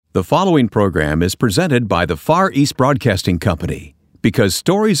The following program is presented by the Far East Broadcasting Company because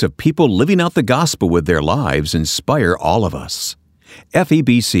stories of people living out the gospel with their lives inspire all of us.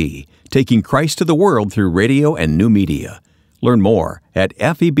 FEBC, taking Christ to the world through radio and new media. Learn more at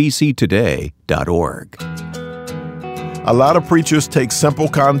febctoday.org. A lot of preachers take simple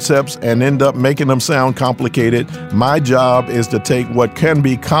concepts and end up making them sound complicated. My job is to take what can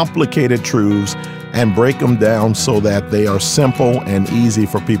be complicated truths and break them down so that they are simple and easy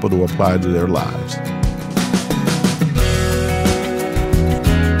for people to apply to their lives.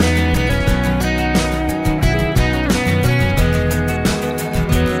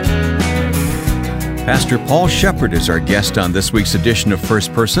 Pastor Paul Shepard is our guest on this week's edition of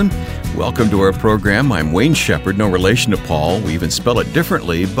First Person. Welcome to our program. I'm Wayne Shepard, no relation to Paul. We even spell it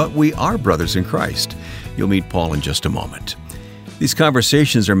differently, but we are brothers in Christ. You'll meet Paul in just a moment. These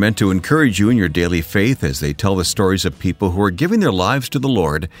conversations are meant to encourage you in your daily faith as they tell the stories of people who are giving their lives to the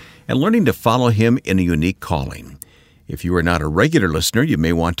Lord and learning to follow Him in a unique calling. If you are not a regular listener, you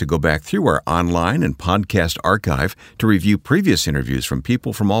may want to go back through our online and podcast archive to review previous interviews from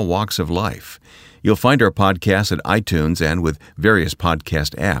people from all walks of life. You'll find our podcast at iTunes and with various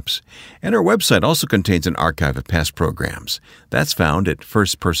podcast apps. And our website also contains an archive of past programs. That's found at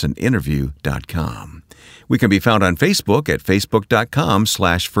firstpersoninterview.com. We can be found on Facebook at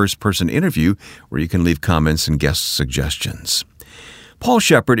facebook.com/firstpersoninterview, where you can leave comments and guest suggestions. Paul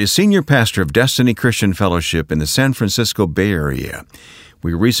Shepard is Senior Pastor of Destiny Christian Fellowship in the San Francisco Bay Area.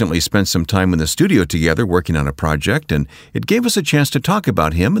 We recently spent some time in the studio together working on a project, and it gave us a chance to talk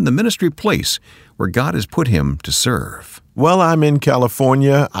about him and the ministry place where God has put him to serve. Well, I'm in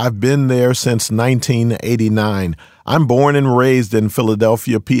California. I've been there since 1989. I'm born and raised in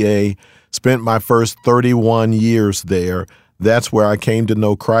Philadelphia, PA. Spent my first 31 years there. That's where I came to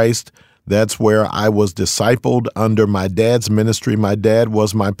know Christ. That's where I was discipled under my dad's ministry. My dad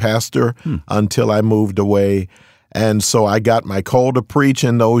was my pastor until I moved away. And so I got my call to preach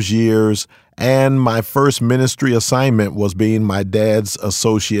in those years. And my first ministry assignment was being my dad's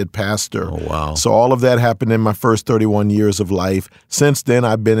associate pastor. Oh, wow. So all of that happened in my first 31 years of life. Since then,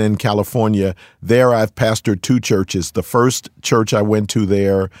 I've been in California. There, I've pastored two churches. The first church I went to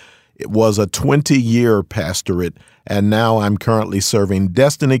there, it was a 20-year pastorate, and now I'm currently serving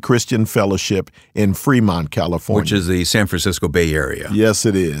Destiny Christian Fellowship in Fremont, California. Which is the San Francisco Bay Area. Yes,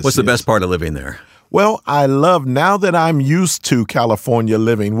 it is. What's the best part of living there? Well, I love, now that I'm used to California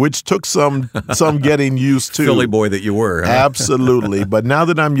living, which took some getting used to. Philly boy that you were. Huh? Absolutely. But now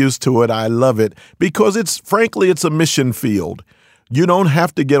that I'm used to it, I love it because frankly, it's a mission field. You don't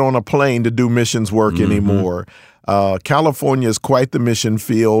have to get on a plane to do missions work anymore. California is quite the mission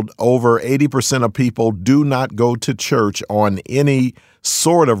field. Over 80% of people do not go to church on any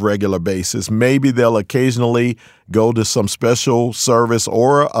sort of regular basis. Maybe they'll occasionally go to some special service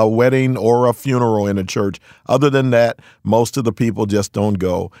or a wedding or a funeral in a church. Other than that, most of the people just don't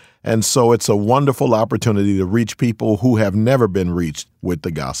go. And so it's a wonderful opportunity to reach people who have never been reached with the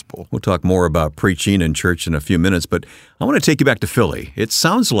gospel. We'll talk more about preaching and church in a few minutes, but I want to take you back to Philly. It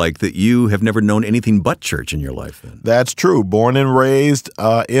sounds like that you have never known anything but church in your life then. That's true. Born and raised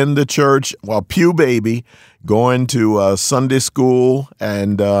in the church, pew baby, going to Sunday school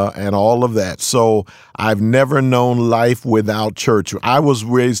and all of that. So I've never known life without church. I was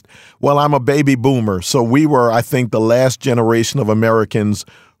raised, I'm a baby boomer. So we were, I think, the last generation of Americans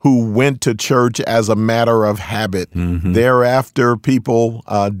who went to church as a matter of habit. Thereafter, people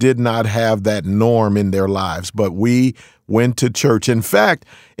did not have that norm in their lives, but we went to church. In fact,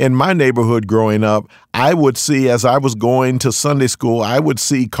 in my neighborhood growing up, I would see, as I was going to Sunday school, I would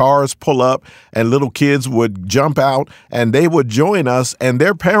see cars pull up and little kids would jump out and they would join us. And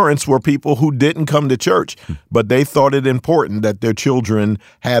their parents were people who didn't come to church, but they thought it important that their children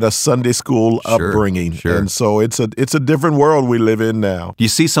had a Sunday school upbringing. Sure. And so it's a different world we live in now. Do you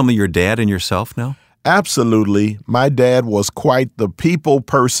see some of your dad in yourself now? Absolutely. My dad was quite the people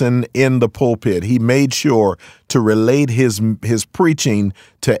person in the pulpit. He made sure to relate his preaching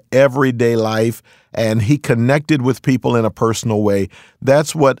to everyday life, and he connected with people in a personal way.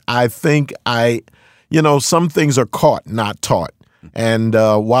 That's what I think some things are caught, not taught. And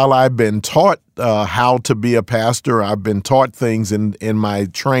while I've been taught how to be a pastor, I've been taught things in my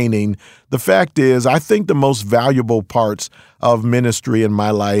training. The fact is, I think the most valuable parts of ministry in my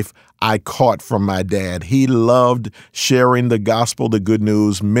life I caught from my dad. He loved sharing the gospel, the good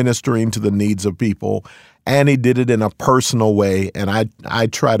news, ministering to the needs of people, and he did it in a personal way, and I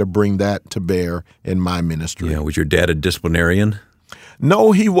try to bring that to bear in my ministry. Yeah, was your dad a disciplinarian?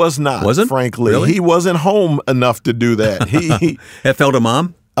 No, he was not. Wasn't? Frankly, Really? He wasn't home enough to do that. That fell to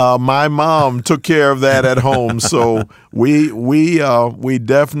mom? My mom took care of that at home, so we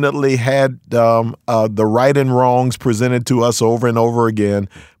definitely had the right and wrongs presented to us over and over again.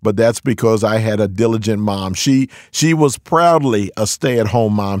 But that's because I had a diligent mom. She was proudly a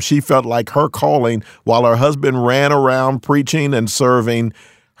stay-at-home mom. She felt like her calling, while her husband ran around preaching and serving,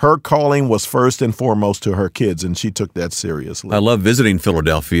 her calling was first and foremost to her kids, and she took that seriously. I love visiting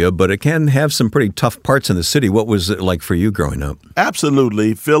Philadelphia, but it can have some pretty tough parts in the city. What was it like for you growing up?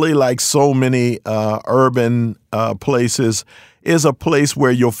 Absolutely. Philly, like so many urban places, is a place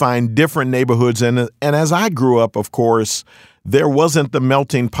where you'll find different neighborhoods. And as I grew up, of course, there wasn't the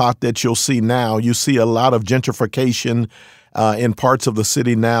melting pot that you'll see now. You see a lot of gentrification in parts of the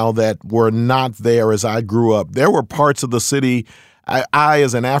city now that were not there as I grew up. There were parts of the city I,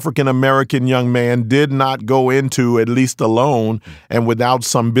 as an African-American young man, did not go into, at least alone, and without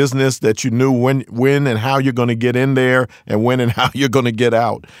some business that you knew when and how you're going to get in there and when and how you're going to get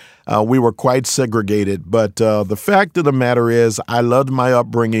out. We were quite segregated. But the fact of the matter is I loved my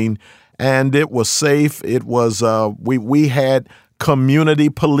upbringing, and it was safe. It was we had community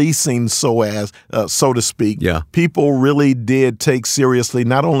policing, so to speak. Yeah. People really did take seriously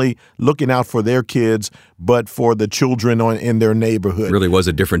not only looking out for their kids, but for the children in their neighborhood. It really was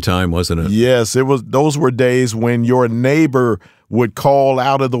a different time, wasn't it? Yes, it was. Those were days when your neighbor would call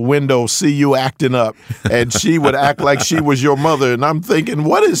out of the window, see you acting up, and she would act like she was your mother. And I'm thinking,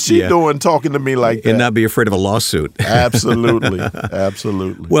 what is she doing talking to me like that? And not be afraid of a lawsuit. Absolutely.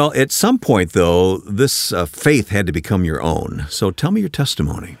 Absolutely. Well, at some point, though, this faith had to become your own. So tell me your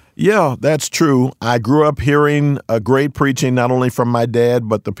testimony. Yeah, that's true. I grew up hearing a great preaching, not only from my dad,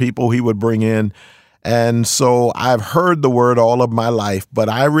 but the people he would bring in. And so I've heard the word all of my life, but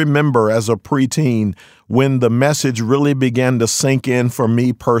I remember as a preteen when the message really began to sink in for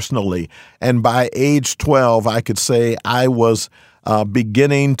me personally. And by age 12, I could say I was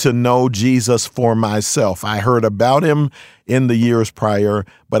beginning to know Jesus for myself. I heard about him in the years prior,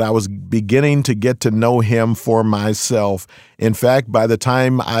 but I was beginning to get to know him for myself. In fact, by the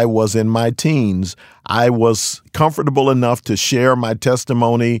time I was in my teens, I was comfortable enough to share my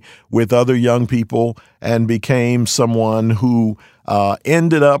testimony with other young people and became someone who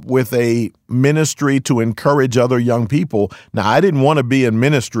ended up with a ministry to encourage other young people. Now, I didn't want to be in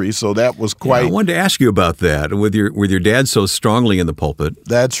ministry, so that was quite... I wanted to ask you about that, with your dad so strongly in the pulpit.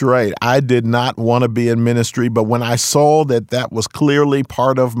 That's right. I did not want to be in ministry, but when I saw that was clearly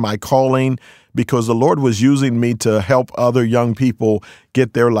part of my calling, because the Lord was using me to help other young people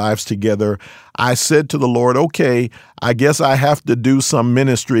get their lives together, I said to the Lord, okay, I guess I have to do some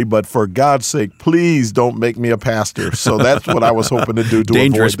ministry, but for God's sake, please don't make me a pastor. So that's what I was hoping to do to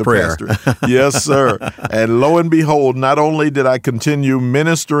Dangerous avoid the prayer. pastor. Yes, sir. And lo and behold, not only did I continue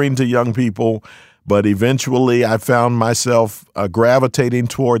ministering to young people, but eventually I found myself gravitating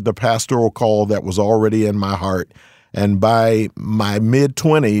toward the pastoral call that was already in my heart. And by my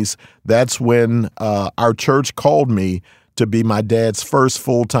mid-20s, that's when our church called me to be my dad's first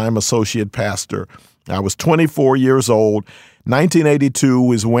full-time associate pastor. I was 24 years old.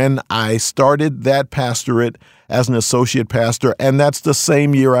 1982 is when I started that pastorate as an associate pastor, and that's the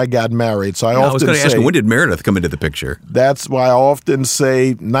same year I got married. So I was going to ask you, when did Meredith come into the picture? That's why I often say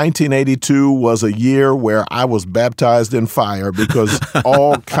 1982 was a year where I was baptized in fire, because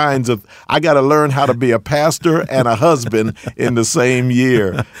all kinds of... I got to learn how to be a pastor and a husband in the same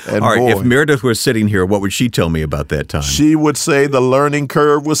year. And all right, if Meredith was sitting here, what would she tell me about that time? She would say the learning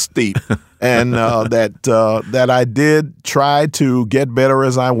curve was steep. And that I did try to get better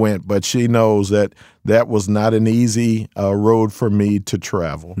as I went, but she knows that was not an easy road for me to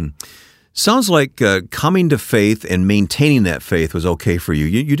travel. Sounds like coming to faith and maintaining that faith was okay for you.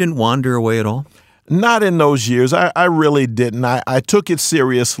 You didn't wander away at all? Not in those years. I really didn't. I took it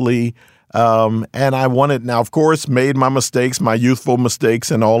seriously, and I wanted, now, of course, made my mistakes, my youthful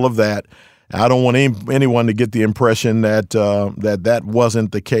mistakes and all of that. I don't want anyone to get the impression that that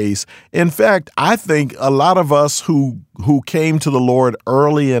wasn't the case. In fact, I think a lot of us who came to the Lord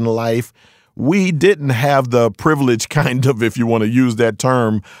early in life, we didn't have the privilege, kind of, if you want to use that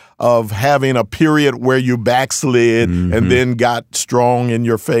term, of having a period where you backslid and then got strong in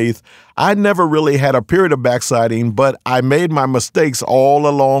your faith. I never really had a period of backsliding, but I made my mistakes all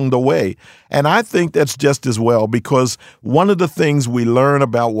along the way. And I think that's just as well, because one of the things we learn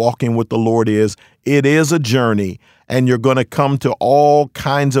about walking with the Lord is it is a journey, and you're going to come to all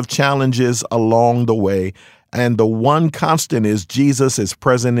kinds of challenges along the way. And the one constant is Jesus is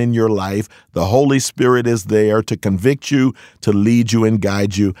present in your life. The Holy Spirit is there to convict you, to lead you and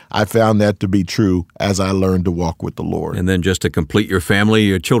guide you. I found that to be true as I learned to walk with the Lord. And then just to complete your family,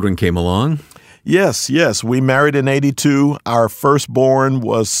 your children came along? Yes. We married in 82. Our firstborn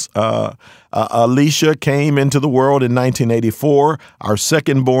was Alicia, came into the world in 1984. Our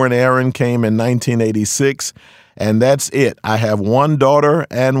secondborn, Aaron, came in 1986. And that's it. I have one daughter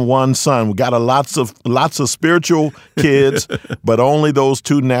and one son. We got lots of spiritual kids, but only those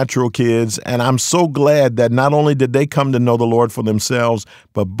two natural kids. And I'm so glad that not only did they come to know the Lord for themselves,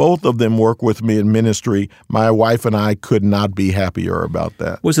 but both of them work with me in ministry. My wife and I could not be happier about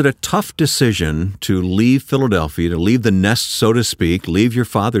that. Was it a tough decision to leave Philadelphia, to leave the nest, so to speak, leave your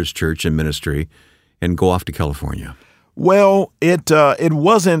father's church and ministry, and go off to California? Well, it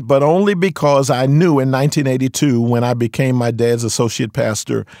wasn't, but only because I knew in 1982, when I became my dad's associate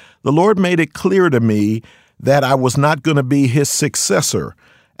pastor, the Lord made it clear to me that I was not going to be his successor.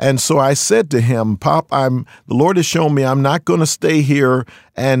 And so I said to him, Pop, the Lord has shown me I'm not going to stay here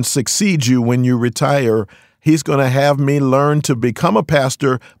and succeed you when you retire. He's going to have me learn to become a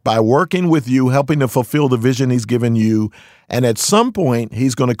pastor by working with you, helping to fulfill the vision he's given you. And at some point,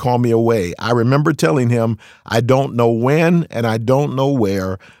 he's going to call me away. I remember telling him, I don't know when and I don't know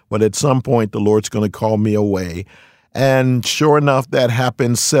where, but at some point, the Lord's going to call me away. And sure enough, that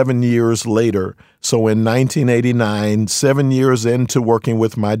happened 7 years later. So in 1989, 7 years into working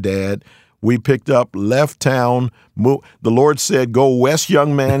with my dad, we picked up, left town. The Lord said, go west,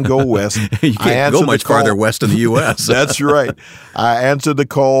 young man, go west. You can't go much farther west in the U.S. That's right. I answered the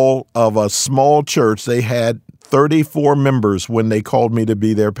call of a small church. They had 34 members when they called me to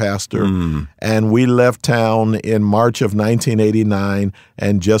be their pastor. And we left town in March of 1989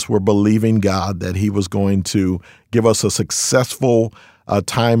 and just were believing God that he was going to give us a successful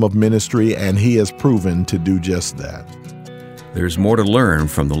time of ministry, and he has proven to do just that. There's more to learn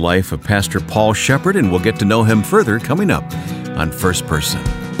from the life of Pastor Paul Shepherd, and we'll get to know him further coming up on First Person.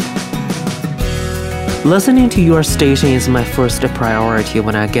 Listening to your station is my first priority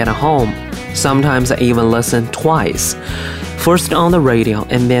when I get home. Sometimes I even listen twice. First on the radio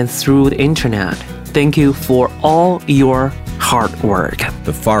and then through the internet. Thank you for all your hard work.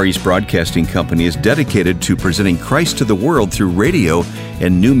 The Far East Broadcasting Company is dedicated to presenting Christ to the world through radio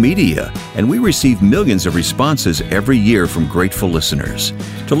and new media, and we receive millions of responses every year from grateful listeners.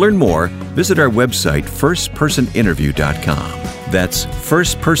 To learn more, visit our website, firstpersoninterview.com. That's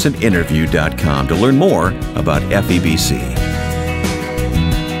firstpersoninterview.com to learn more about FEBC.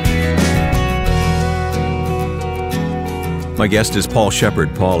 My guest is Paul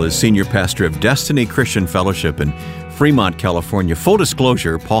Shepherd. Paul is Senior Pastor of Destiny Christian Fellowship in Fremont, California. Full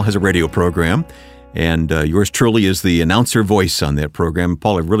disclosure, Paul has a radio program, and yours truly is the announcer voice on that program.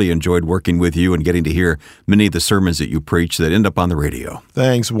 Paul, I've really enjoyed working with you and getting to hear many of the sermons that you preach that end up on the radio.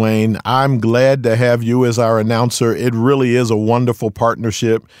 Thanks, Wayne. I'm glad to have you as our announcer. It really is a wonderful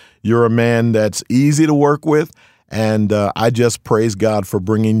partnership. You're a man that's easy to work with, and I just praise God for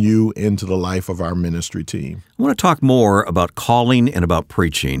bringing you into the life of our ministry team. I want to talk more about calling and about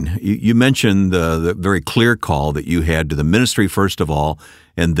preaching. You mentioned the very clear call that you had to the ministry first of all,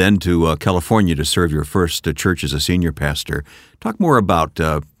 and then to California to serve your first church as a senior pastor. Talk more about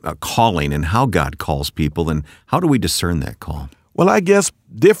calling and how God calls people, and how do we discern that call? Well, I guess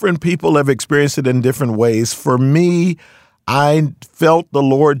different people have experienced it in different ways. For me, I felt the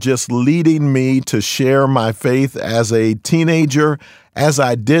Lord just leading me to share my faith as a teenager. As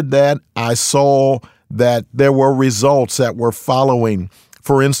I did that, I saw that there were results that were following.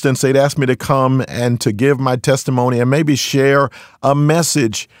 For instance, they'd ask me to come and to give my testimony and maybe share a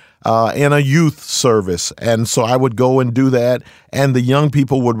message in a youth service. And so I would go and do that, and the young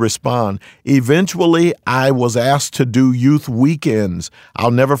people would respond. Eventually, I was asked to do youth weekends.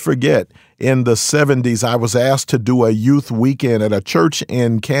 I'll never forget, in the 70s, I was asked to do a youth weekend at a church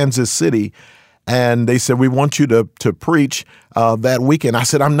in Kansas City. And they said, we want you to preach that weekend. I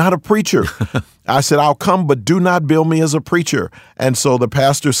said, I'm not a preacher. I said, I'll come, but do not bill me as a preacher. And so the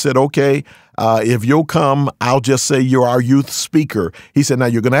pastor said, okay, if you'll come, I'll just say you're our youth speaker. He said, now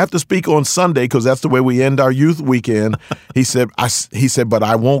you're going to have to speak on Sunday because that's the way we end our youth weekend. He said, but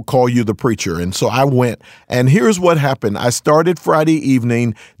I won't call you the preacher. And so I went. And here's what happened. I started Friday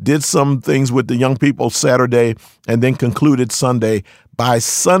evening, did some things with the young people Saturday, and then concluded Sunday. By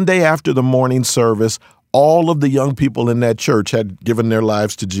Sunday after the morning service, all of the young people in that church had given their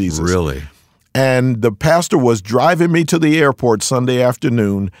lives to Jesus. Really? And the pastor was driving me to the airport Sunday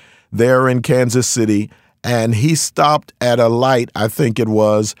afternoon there in Kansas City, and he stopped at a light, I think it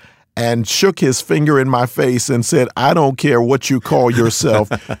was, and shook his finger in my face and said, I don't care what you call yourself.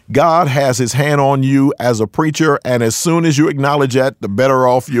 God has his hand on you as a preacher, and as soon as you acknowledge that, the better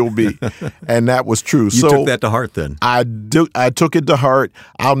off you'll be. And that was true. You took that to heart then? I took it to heart.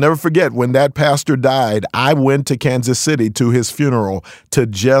 I'll never forget when that pastor died, I went to Kansas City to his funeral to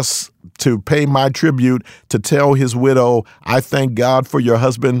just to pay my tribute, to tell his widow, I thank God for your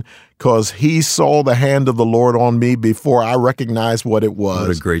husband, because he saw the hand of the Lord on me before I recognized what it was.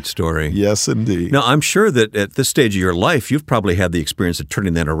 What a great story. Yes, indeed. Now, I'm sure that at this stage of your life, you've probably had the experience of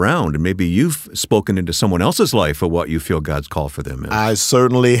turning that around, and maybe you've spoken into someone else's life of what you feel God's call for them is. I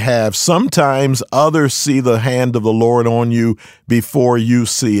certainly have. Sometimes others see the hand of the Lord on you before you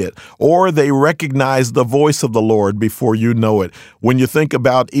see it, or they recognize the voice of the Lord before you know it. When you think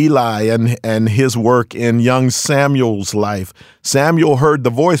about Eli and his work in young Samuel's life, Samuel heard the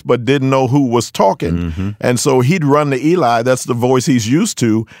voice but didn't know who was talking. Mm-hmm. And so he'd run to Eli. That's the voice he's used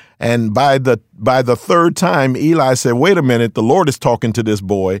to. And by the third time, Eli said, wait a minute, the Lord is talking to this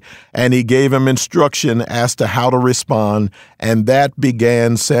boy. And he gave him instruction as to how to respond. And that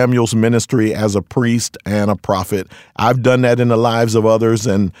began Samuel's ministry as a priest and a prophet. I've done that in the lives of others,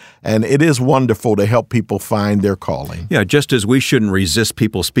 and it is wonderful to help people find their calling. Yeah, just as we shouldn't resist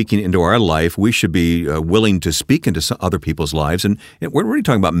people speaking into our life, we should be willing to speak into other people's lives. And we're really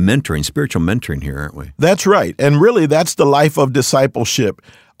talking about mentoring, spiritual mentoring here, aren't we? That's right. And really, that's the life of discipleship.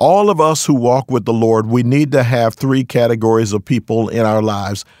 All of us who walk with the Lord, we need to have three categories of people in our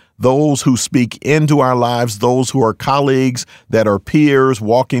lives. Those who speak into our lives, those who are colleagues, that are peers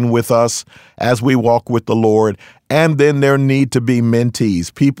walking with us as we walk with the Lord. And then there need to be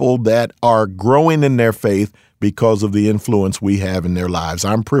mentees, people that are growing in their faith because of the influence we have in their lives.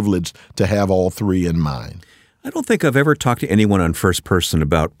 I'm privileged to have all three in mind. I don't think I've ever talked to anyone on First Person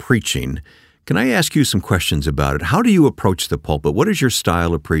about preaching. Can I ask you some questions about it? How do you approach the pulpit? What is your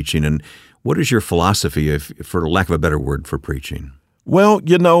style of preaching, and what is your philosophy, for lack of a better word, for preaching? Well,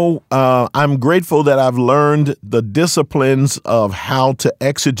 I'm grateful that I've learned the disciplines of how to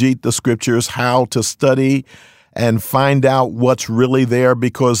exegete the scriptures, how to study and find out what's really there,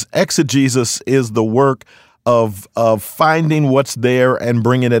 because exegesis is the work of finding what's there and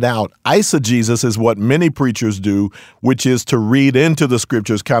bringing it out. Eisegesis is what many preachers do, which is to read into the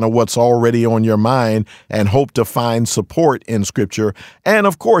scriptures kind of what's already on your mind and hope to find support in scripture. And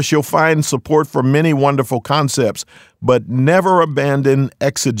of course, you'll find support for many wonderful concepts, but never abandon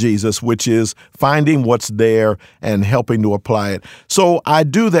exegesis, which is finding what's there and helping to apply it. So I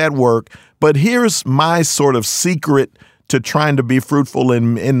do that work, but here's my sort of secret to trying to be fruitful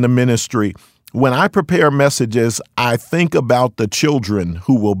in the ministry. When I prepare messages, I think about the children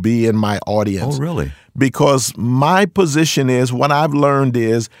who will be in my audience. Oh, really? Because my position is, what I've learned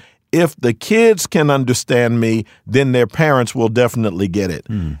is, if the kids can understand me, then their parents will definitely get it.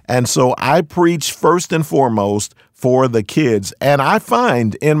 And so I preach first and foremost for the kids. And I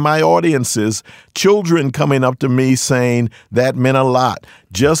find in my audiences, children coming up to me saying that meant a lot.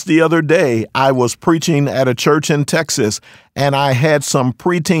 Just the other day, I was preaching at a church in Texas, and I had some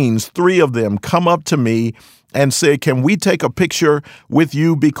preteens, 3 of them, come up to me and say, can we take a picture with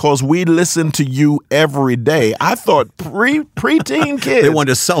you because we listen to you every day? I thought preteen kids. They want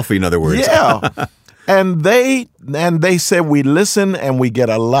a selfie, in other words. Yeah. And they said, we listen and we get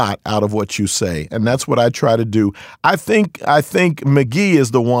a lot out of what you say. And that's what I try to do. I think McGee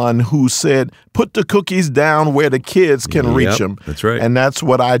is the one who said, put the cookies down where the kids can reach them. That's right. And that's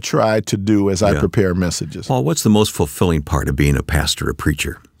what I try to do as I prepare messages. Paul, what's the most fulfilling part of being a pastor, a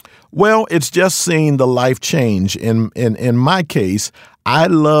preacher? Well, it's just seeing the life change. In my case, I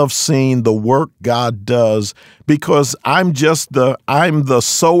love seeing the work God does, because I'm the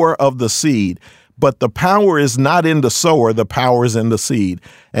sower of the seed. But the power is not in the sower, the power is in the seed.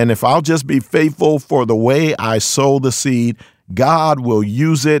 And if I'll just be faithful for the way I sow the seed, God will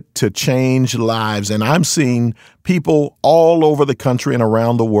use it to change lives. And I'm seeing people all over the country and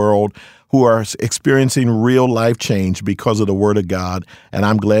around the world who are experiencing real life change because of the Word of God, and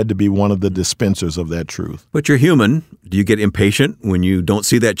I'm glad to be one of the dispensers of that truth. But you're human. Do you get impatient when you don't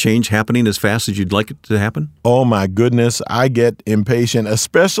see that change happening as fast as you'd like it to happen? Oh, my goodness, I get impatient,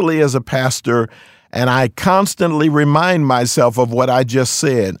 especially as a pastor, and I constantly remind myself of what I just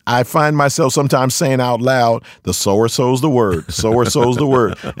said. I find myself sometimes saying out loud, the sower sows the word, the sower sows the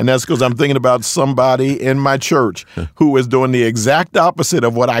word. And that's because I'm thinking about somebody in my church who is doing the exact opposite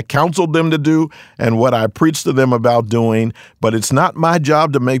of what I counseled them to do and what I preached to them about doing. But it's not my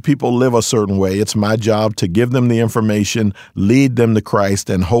job to make people live a certain way. It's my job to give them the information, lead them to Christ,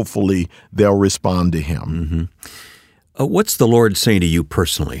 and hopefully they'll respond to Him. Mm-hmm. What's the Lord saying to you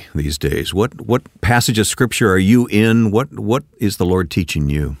personally these days? What passage of Scripture are you in? What is the Lord teaching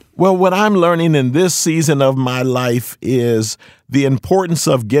you? Well, what I'm learning in this season of my life is the importance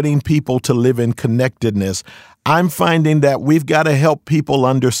of getting people to live in connectedness. I'm finding that we've got to help people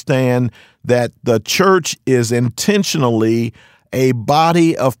understand that the church is intentionally a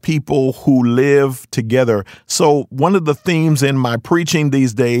body of people who live together. So one of the themes in my preaching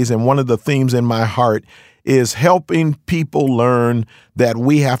these days and one of the themes in my heart is helping people learn that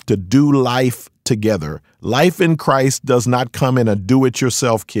we have to do life together. Life in Christ does not come in a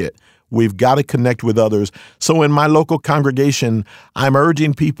do-it-yourself kit. We've got to connect with others. So in my local congregation, I'm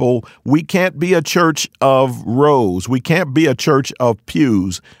urging people, we can't be a church of rows. We can't be a church of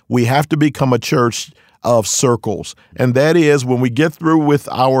pews. We have to become a church of circles. And that is, when we get through with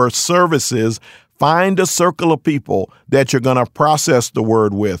our services, find a circle of people that you're going to process the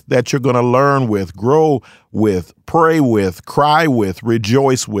word with, that you're going to learn with, grow with, pray with, cry with,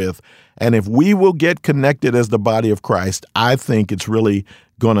 rejoice with. And if we will get connected as the body of Christ, I think it's really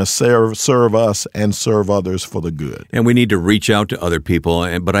going to serve us and serve others for the good. And we need to reach out to other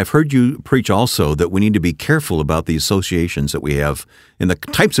people. But I've heard you preach also that we need to be careful about the associations that we have and the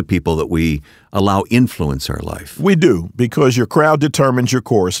types of people that we allow influence our life. We do, because your crowd determines your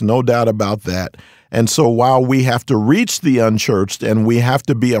course, no doubt about that. And so while we have to reach the unchurched and we have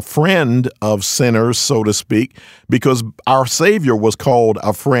to be a friend of sinners, so to speak, because our Savior was called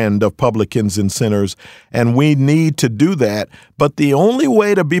a friend of publicans and sinners, and we need to do that. But the only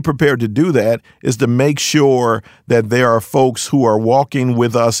way to be prepared to do that is to make sure that there are folks who are walking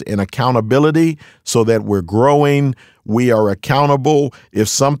with us in accountability so that we're growing. We are accountable. If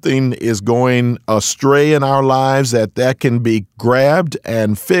something is going astray in our lives, that can be grabbed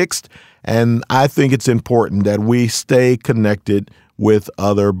and fixed. And I think it's important that we stay connected with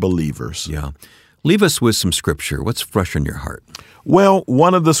other believers. Yeah. Leave us with some scripture. What's fresh in your heart? Well,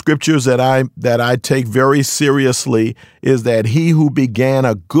 one of the scriptures that I take very seriously is that he who began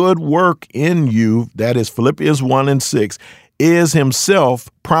a good work in you, that is Philippians 1:6, is himself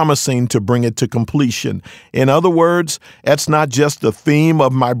promising to bring it to completion. In other words, that's not just the theme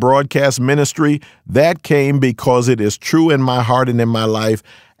of my broadcast ministry. That came because it is true in my heart and in my life.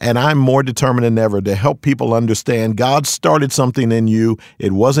 And I'm more determined than ever to help people understand God started something in you.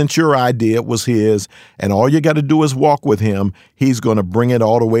 It wasn't your idea, it was his. And all you got to do is walk with him. He's going to bring it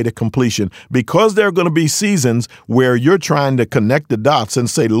all the way to completion. Because there are going to be seasons where you're trying to connect the dots and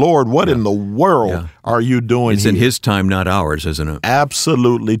say, Lord, what in the world are you doing It's here? in his time, not ours, isn't it?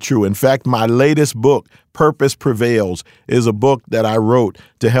 Absolutely true. In fact, my latest book, Purpose Prevails, is a book that I wrote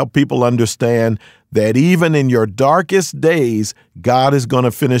to help people understand that even in your darkest days, God is going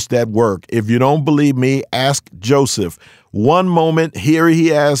to finish that work. If you don't believe me, ask Joseph. One moment, here he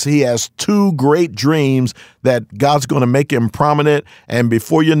has two great dreams that God's going to make him prominent. And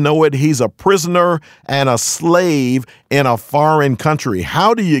before you know it, he's a prisoner and a slave in a foreign country.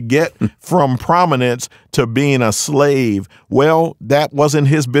 How do you get from prominence to being a slave? Well, that wasn't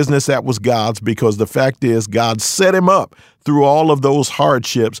his business. That was God's, because the fact is God set him up through all of those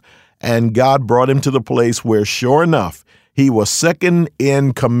hardships. And God brought him to the place where, sure enough, he was second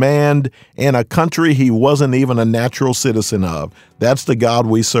in command in a country he wasn't even a natural citizen of. That's the God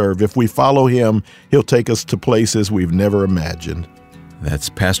we serve. If we follow him, he'll take us to places we've never imagined. That's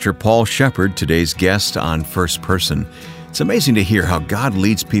Pastor Paul Shepherd, today's guest on First Person. It's amazing to hear how God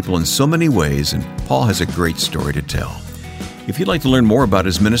leads people in so many ways, and Paul has a great story to tell. If you'd like to learn more about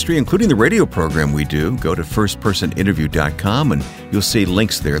his ministry, including the radio program we do, go to firstpersoninterview.com and you'll see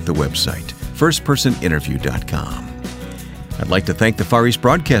links there at the website, firstpersoninterview.com. I'd like to thank the Far East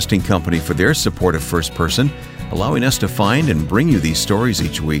Broadcasting Company for their support of First Person, allowing us to find and bring you these stories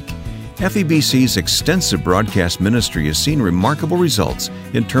each week. FEBC's extensive broadcast ministry has seen remarkable results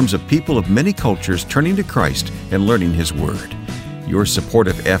in terms of people of many cultures turning to Christ and learning His Word. Your support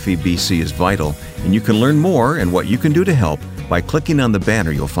of FEBC is vital, and you can learn more and what you can do to help by clicking on the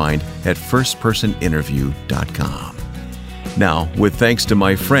banner you'll find at firstpersoninterview.com. Now, with thanks to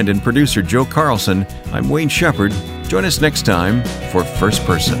my friend and producer Joe Carlson, I'm Wayne Shepherd. Join us next time for First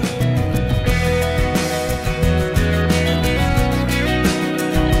Person.